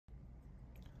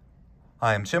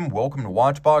Hi, I'm Tim. Welcome to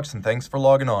Watchbox, and thanks for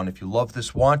logging on. If you love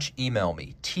this watch, email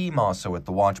me,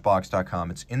 tmosso@thewatchbox.com.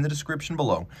 It's in the description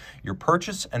below. Your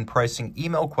purchase and pricing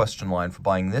email question line for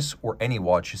buying this or any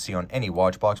watch you see on any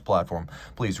Watchbox platform.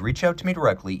 Please reach out to me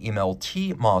directly. Email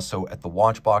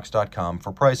tmosso@thewatchbox.com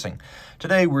for pricing.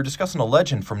 Today, we're discussing a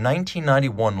legend from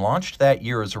 1991, launched that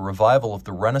year as a revival of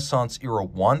the Renaissance-era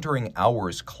wandering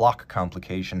hours clock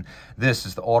complication. This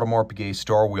is the Audemars Piguet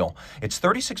Star Wheel. It's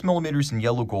 36 millimeters in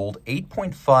yellow gold,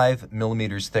 8.5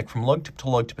 millimeters thick from lug tip to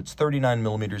lug tip. It's 39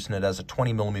 millimeters, and it has a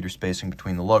 20 millimeter spacing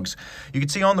between the lugs. You can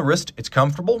see on the wrist, it's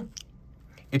comfortable.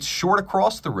 It's short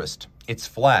across the wrist. It's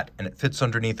flat, and it fits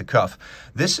underneath the cuff.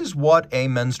 This is what a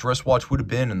men's dress watch would have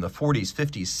been in the 40s,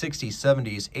 50s, 60s,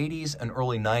 70s, 80s, and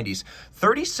early 90s.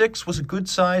 36 was a good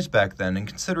size back then and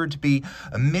considered to be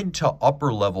a mid to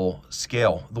upper level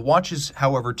scale. The watch is,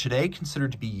 however, today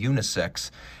considered to be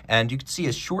unisex, and you can see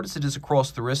as short as it is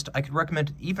across the wrist, I could recommend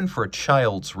it even for a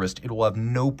child's wrist. It will have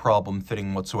no problem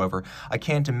fitting whatsoever. I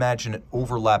can't imagine it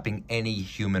overlapping any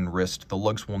human wrist. The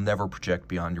lugs will never project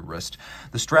beyond your wrist.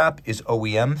 The strap is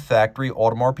OEM, factory,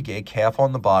 Audemars Piguet, calf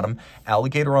on the bottom,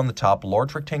 alligator on the top,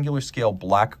 large rectangular scale,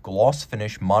 black gloss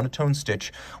finish, monotone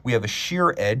stitch. We have a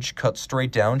sheer edge cut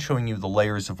straight down, showing you the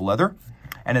layers of leather,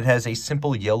 and it has a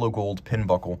simple yellow gold pin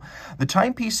buckle. The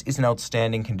timepiece is in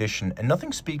outstanding condition, and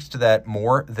nothing speaks to that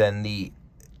more than the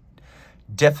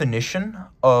definition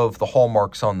of the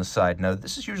hallmarks on the side. Now,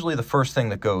 this is usually the first thing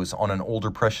that goes on an older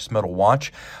precious metal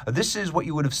watch. This is what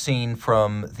you would have seen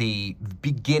from the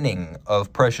beginning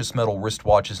of precious metal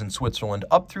wristwatches in Switzerland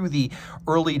up through the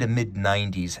early to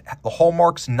mid-90s. The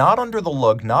hallmarks not under the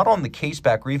lug, not on the case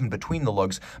back or even between the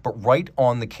lugs, but right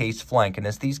on the case flank. And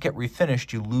as these get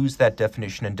refinished, you lose that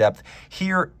definition and depth.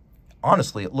 Here,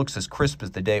 honestly, it looks as crisp as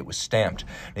the day it was stamped.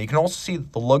 Now, you can also see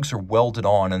that the lugs are welded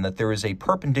on and that there is a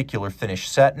perpendicular finish,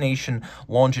 satination,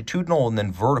 longitudinal, and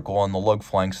then vertical on the lug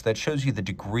flanks. That shows you the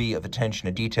degree of attention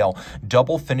to detail.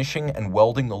 Double finishing and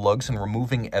welding the lugs and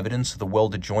removing evidence of the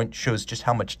welded joint shows just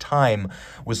how much time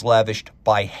was lavished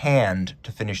by hand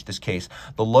to finish this case.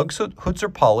 The lug hoods are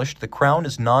polished. The crown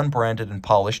is non-branded and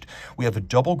polished. We have a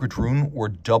double gadroon or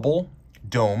double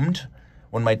domed,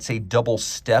 one might say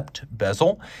double-stepped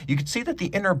bezel. You can see that the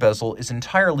inner bezel is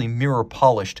entirely mirror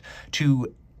polished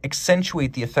to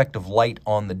accentuate the effect of light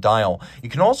on the dial. You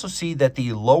can also see that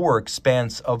the lower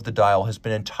expanse of the dial has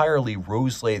been entirely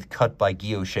rose lathe cut by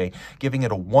guilloche, giving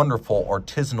it a wonderful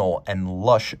artisanal and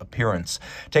lush appearance.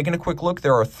 Taking a quick look,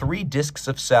 there are 3 discs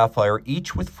of sapphire,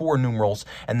 each with 4 numerals,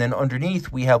 and then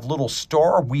underneath we have little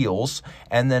star wheels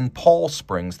and then pawl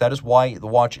springs. That is why the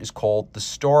watch is called the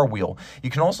Star Wheel.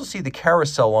 You can also see the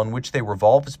carousel on which they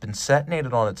revolve has been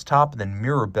satinated on its top and then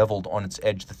mirror beveled on its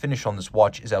edge. The finish on this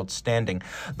watch is outstanding.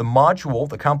 The module,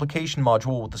 the complication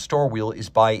module with the Star Wheel, is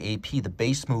by AP. The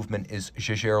base movement is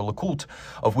Jaeger-LeCoultre,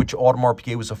 of which Audemars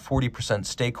Piguet was a 40%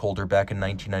 stakeholder back in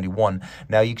 1991.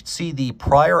 Now you can see the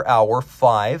prior hour,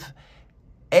 5,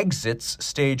 exits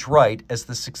stage right as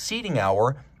the succeeding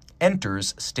hour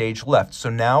enters stage left. So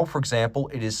now, for example,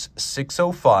 it is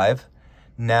 6:05.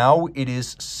 Now it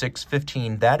is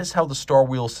 6:15. That is how the Star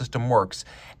Wheel system works.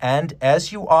 And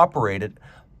as you operate it,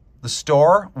 the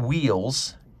star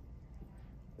wheels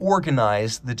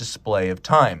organize the display of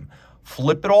time.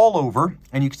 Flip it all over,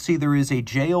 and you can see there is a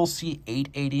JLC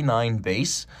 889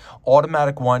 base,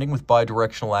 automatic winding with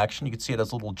bidirectional action. You can see it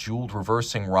has a little jeweled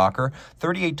reversing rocker,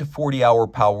 38 to 40 hour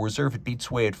power reserve. It beats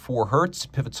away at 4 hertz,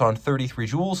 pivots on 33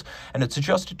 joules, and it's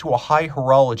adjusted to a high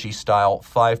horology style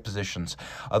 5 positions.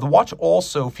 The watch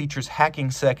also features hacking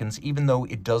seconds, even though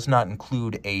it does not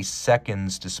include a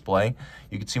seconds display.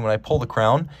 You can see when I pull the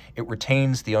crown, it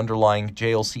retains the underlying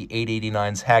JLC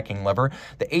 889's hacking lever.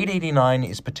 The 889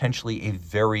 is potentially a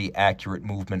very accurate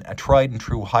movement, a tried and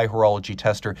true high horology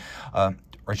tester, or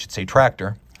I should say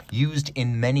tractor, used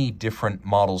in many different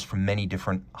models from many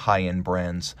different high-end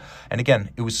brands. And again,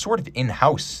 it was sort of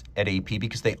in-house at AP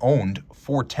because they owned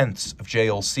 4/10 of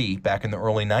JLC back in the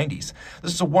early 90s.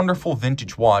 This is a wonderful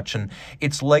vintage watch, and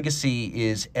its legacy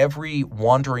is every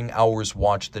wandering hours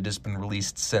watch that has been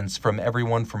released since, from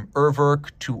everyone from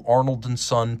Urwerk to Arnold &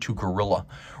 Son to Gorilla.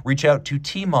 Reach out to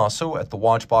Team Mosso at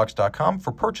thewatchbox.com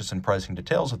for purchase and pricing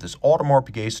details of this Audemars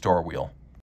Piguet Star Wheel.